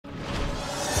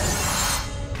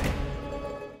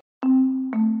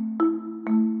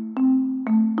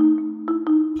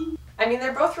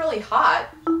both really hot.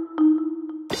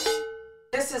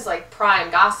 This is like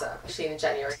prime gossip. Shane and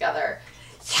Jenny are together.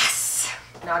 Yes!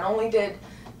 Not only did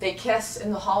they kiss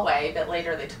in the hallway, but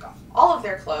later they took off all of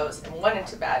their clothes and went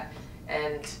into bed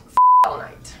and all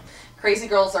night. Crazy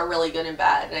girls are really good in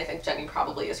bed, and I think Jenny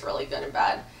probably is really good in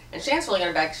bed. And Shane's really good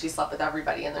in bed because she slept with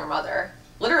everybody and their mother.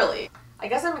 Literally. I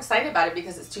guess I'm excited about it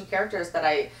because it's two characters that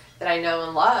I know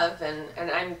and love,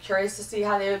 and I'm curious to see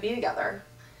how they would be together.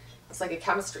 It's like a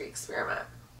chemistry experiment.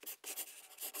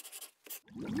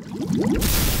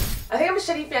 I think I'm a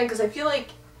Shitty fan because I feel like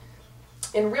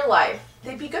in real life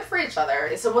they'd be good for each other.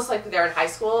 It's almost like they're in high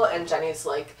school and Jenny's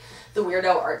like the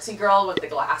weirdo artsy girl with the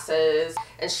glasses,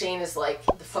 and Shane is like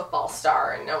the football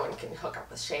star and no one can hook up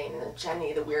with Shane, and then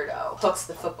Jenny, the weirdo, hooks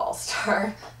the football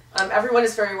star. Everyone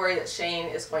is very worried that Shane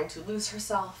is going to lose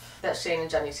herself, that Shane and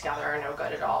Jenny together are no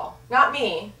good at all. Not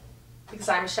me, because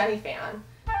I'm a Shitty fan.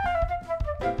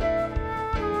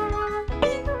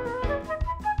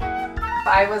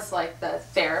 I was like the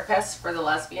therapist for the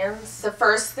lesbians. The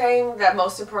first thing, the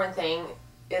most important thing,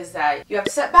 is that you have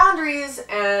to set boundaries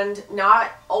and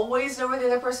not always know where the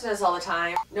other person is all the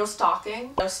time. No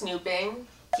stalking, no snooping.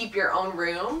 Keep your own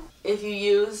room. If you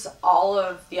use all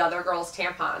of the other girls'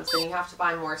 tampons, then you have to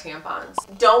buy more tampons.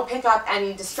 Don't pick up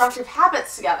any destructive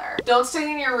habits together. Don't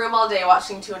stay in your room all day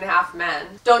watching 2.5 Men.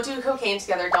 Don't do cocaine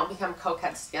together. Don't become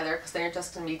cokeheads together, because then you're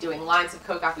just going to be doing lines of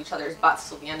coke off each other's butts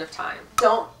till the end of time.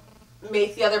 Don't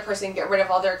make the other person get rid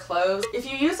of all their clothes. If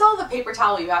you use all the paper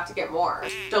towel, you have to get more.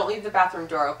 Don't leave the bathroom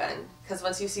door open, because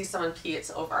once you see someone pee,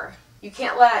 it's over. You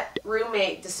can't let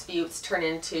roommate disputes turn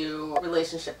into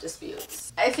relationship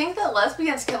disputes. I think that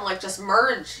lesbians can like just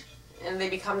merge and they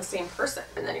become the same person,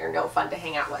 and then you're no fun to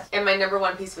hang out with. And my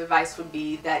 #1 piece of advice would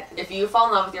be that if you fall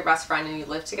in love with your best friend and you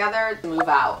live together, move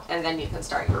out and then you can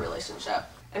start your relationship.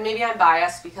 And maybe I'm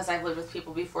biased because I've lived with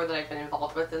people before that I've been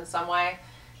involved with in some way,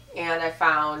 and I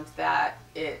found that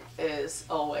it is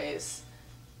always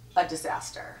a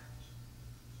disaster.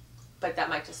 But that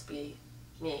might just be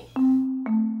me.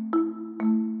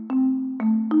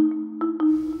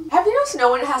 Have you noticed no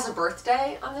one has a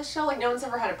birthday on this show? Like, no one's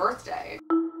ever had a birthday.